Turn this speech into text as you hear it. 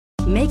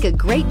Make a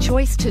great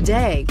choice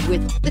today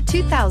with the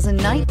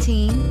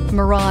 2019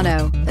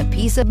 Murano. The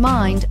peace of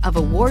mind of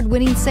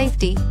award-winning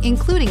safety,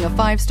 including a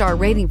 5-star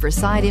rating for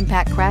side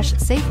impact crash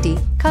safety,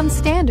 comes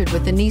standard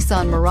with the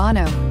Nissan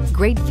Murano.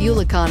 Great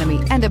fuel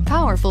economy and a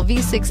powerful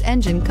V6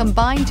 engine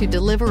combine to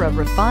deliver a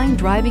refined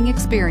driving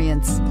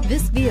experience.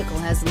 This vehicle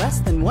has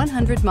less than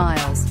 100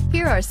 miles.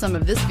 Here are some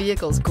of this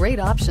vehicle's great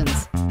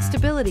options: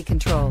 stability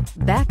control,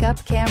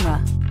 backup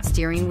camera,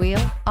 steering wheel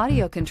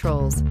audio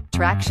controls,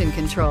 traction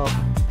control,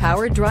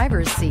 power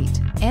driver's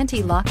seat,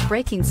 anti-lock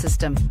braking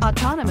system,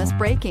 autonomous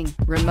braking,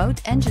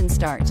 remote engine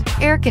start,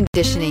 air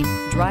conditioning,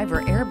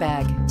 driver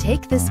airbag.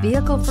 Take this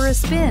vehicle for a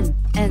spin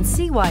and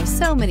see why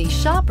so many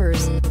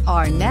shoppers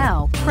are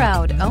now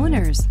proud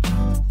owners.